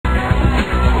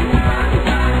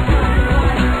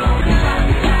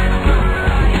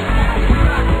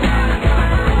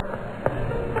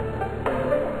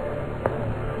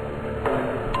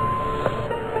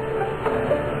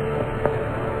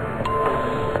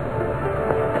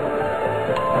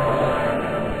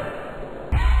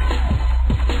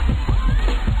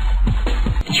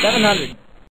700.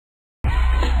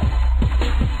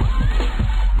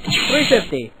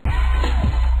 350.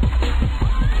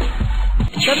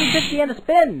 750 and a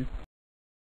spin.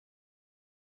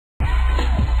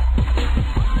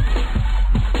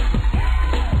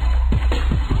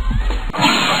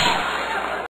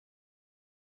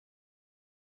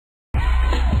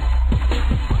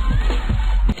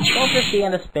 1250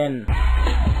 and a spin.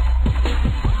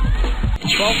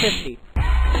 1250.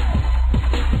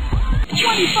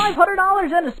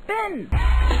 $2,500 and a spin.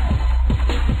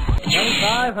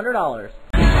 $2,500.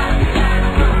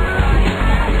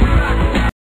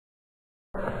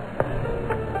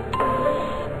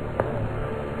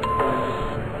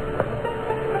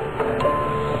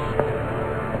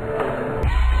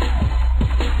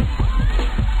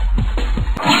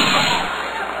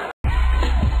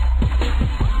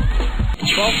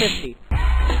 $1250.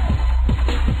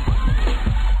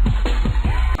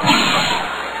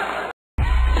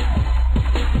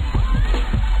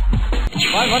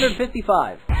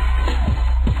 $555.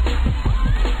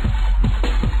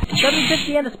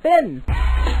 750 and a spin.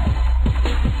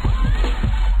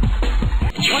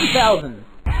 1,000.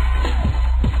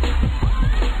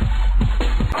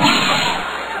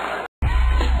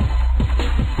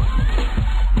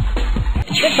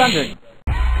 600.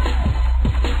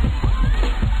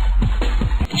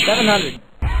 700.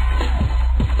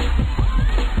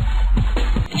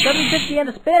 750 and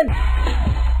a spin.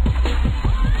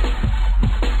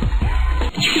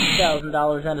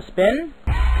 $2,000 and a spin.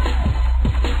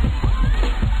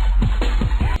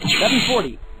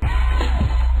 740.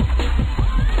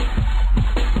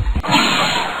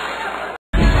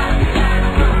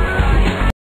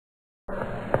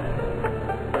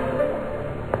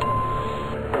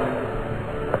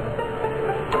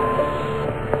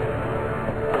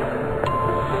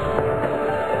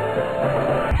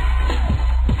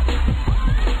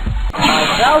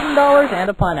 5,000 and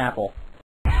a pineapple.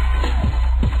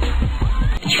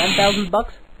 10,000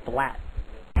 bucks flat.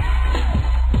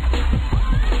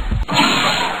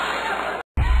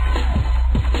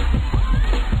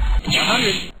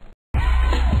 100.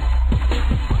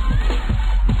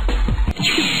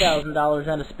 $2,000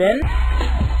 and a spin.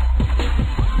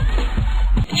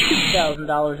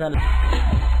 $2,000 and a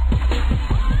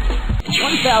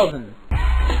 1,000.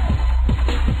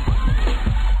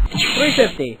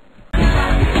 350.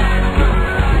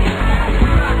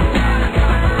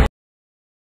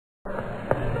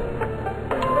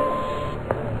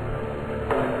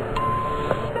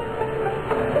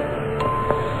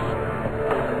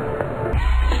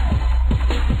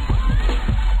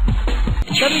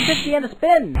 $750 and a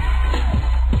spin.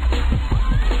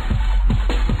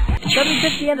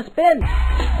 750 and a spin.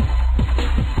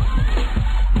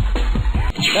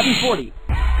 740.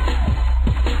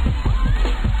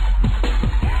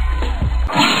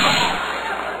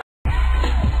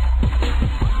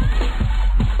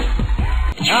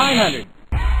 900.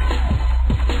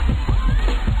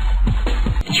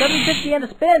 750 and a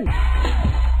spin.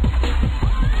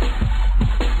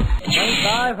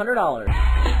 $2,500.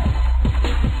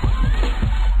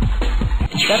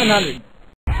 700.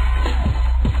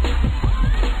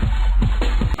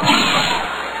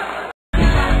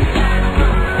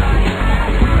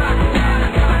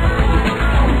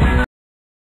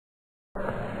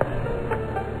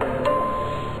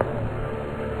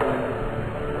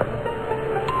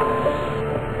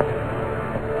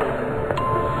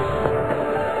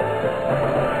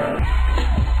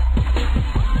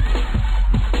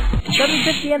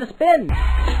 750 and a spin.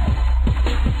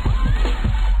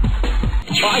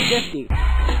 550.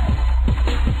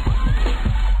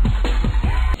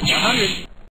 100.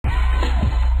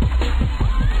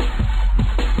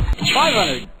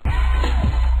 500.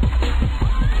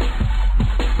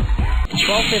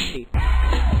 1250.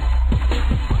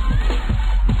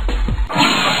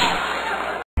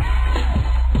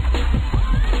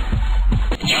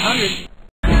 100.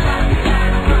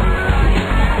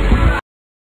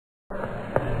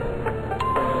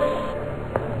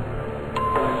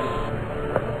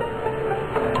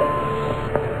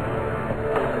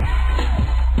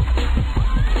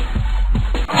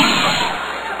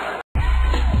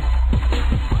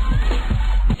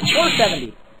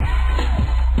 470.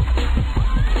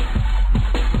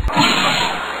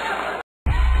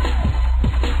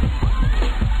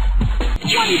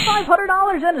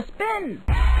 2,500 and a spin.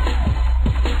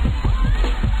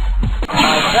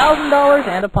 $5,000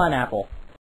 and a pineapple.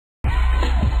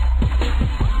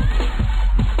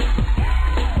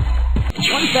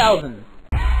 1,000.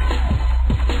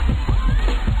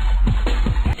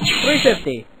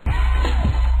 350.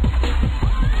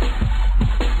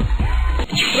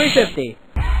 350.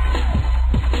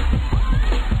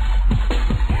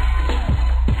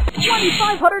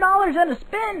 $2,500 and a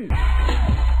spin.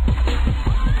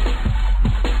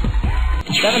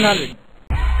 700.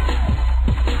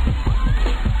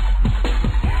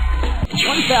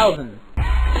 1,000.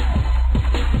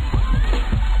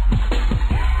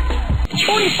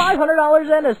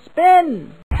 $4,500 and a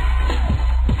spin.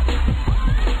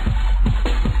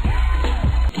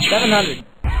 700.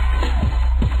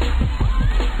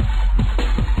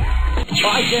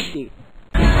 550.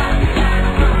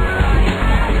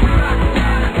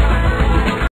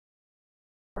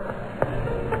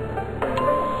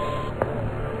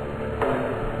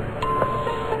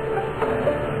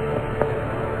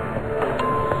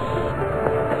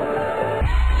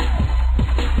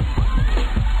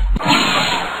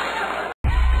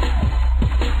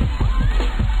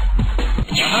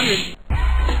 100.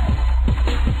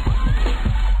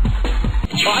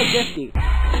 550.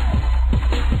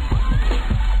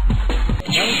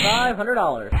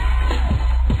 $2,500.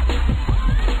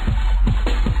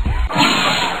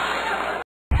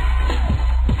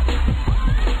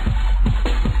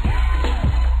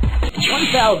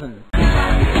 1,000.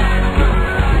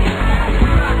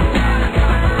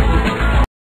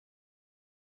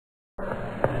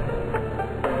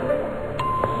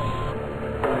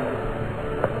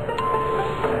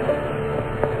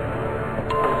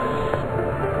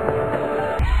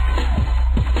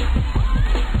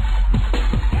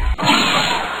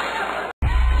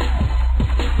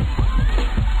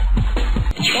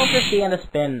 450 and a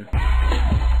spin.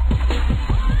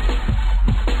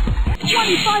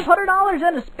 $2,500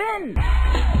 and a spin.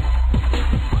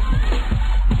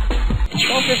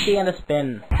 450 and a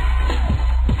spin.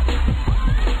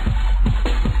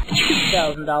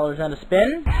 $2,000 and a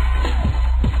spin.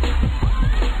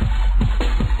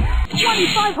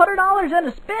 $2,500 and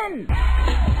a spin.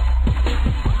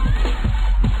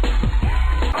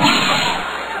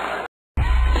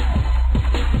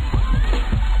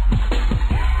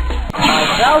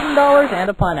 $1,000 and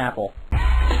a pineapple.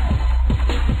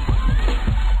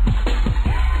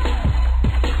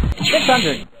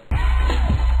 600.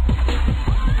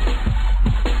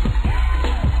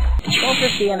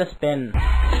 450 and a spin.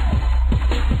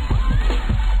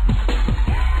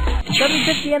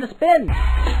 750 and a spin.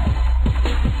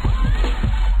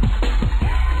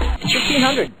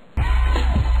 1,500.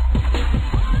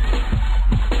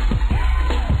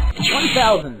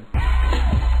 1,000.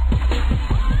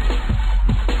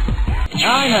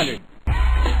 900.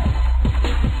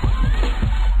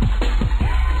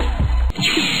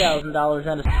 $2,000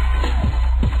 and a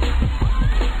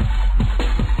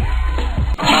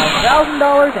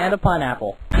 $5,000 and a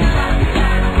pineapple.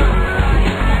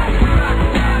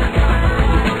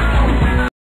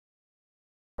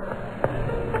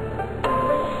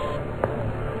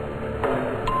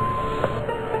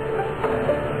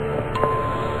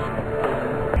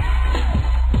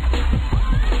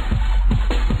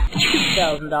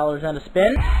 $2,000 and a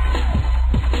spin.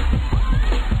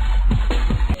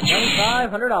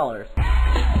 $2,500.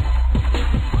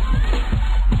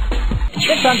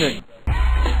 600.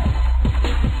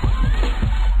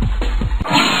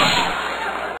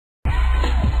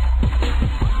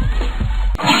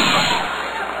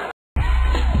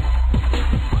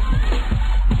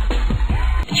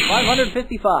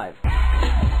 555.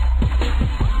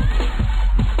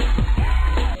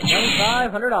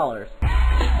 $2,500.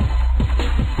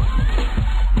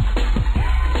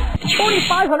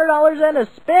 $4,500 and a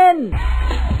spin.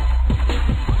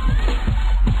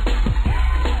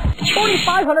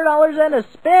 $4,500 and a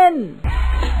spin.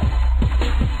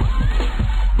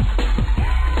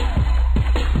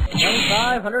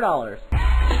 $2,500.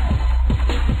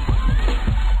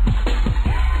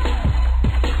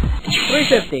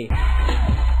 350.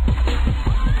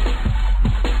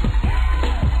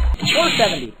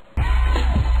 470.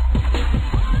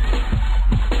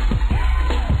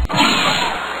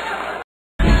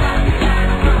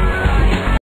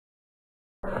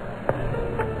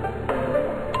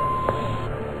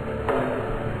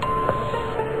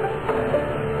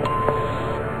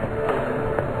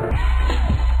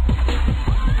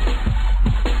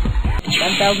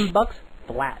 $10,000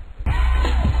 flat.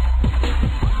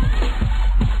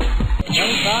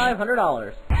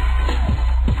 $2,500.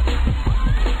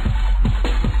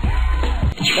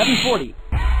 740.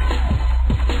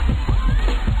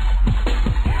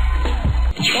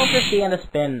 450 and a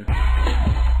spin.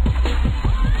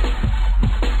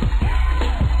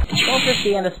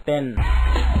 450 and a spin.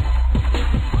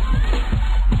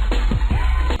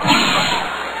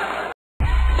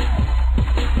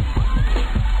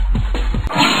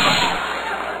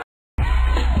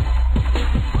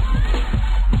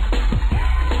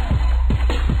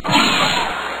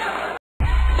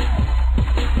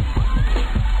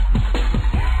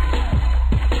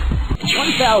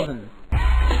 1,000.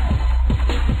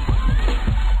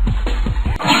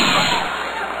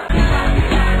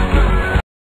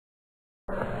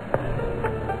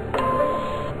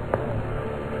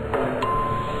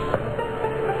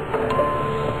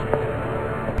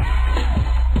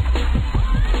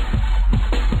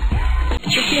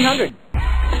 $1,500.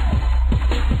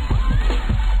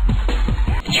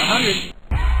 100.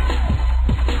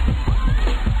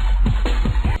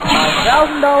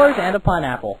 $5,000 and a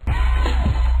pineapple.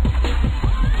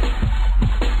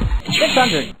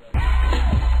 600.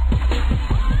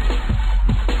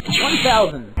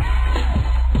 1,000.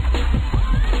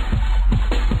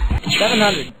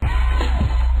 700.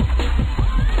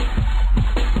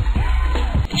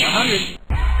 100.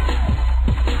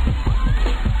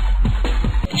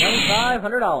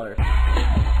 $2,500.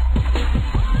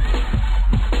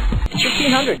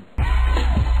 1,500.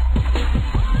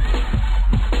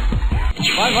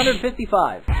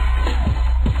 555.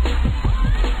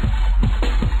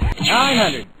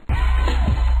 900.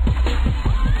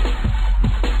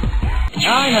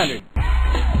 900.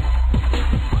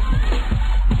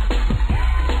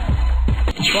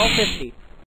 1,250.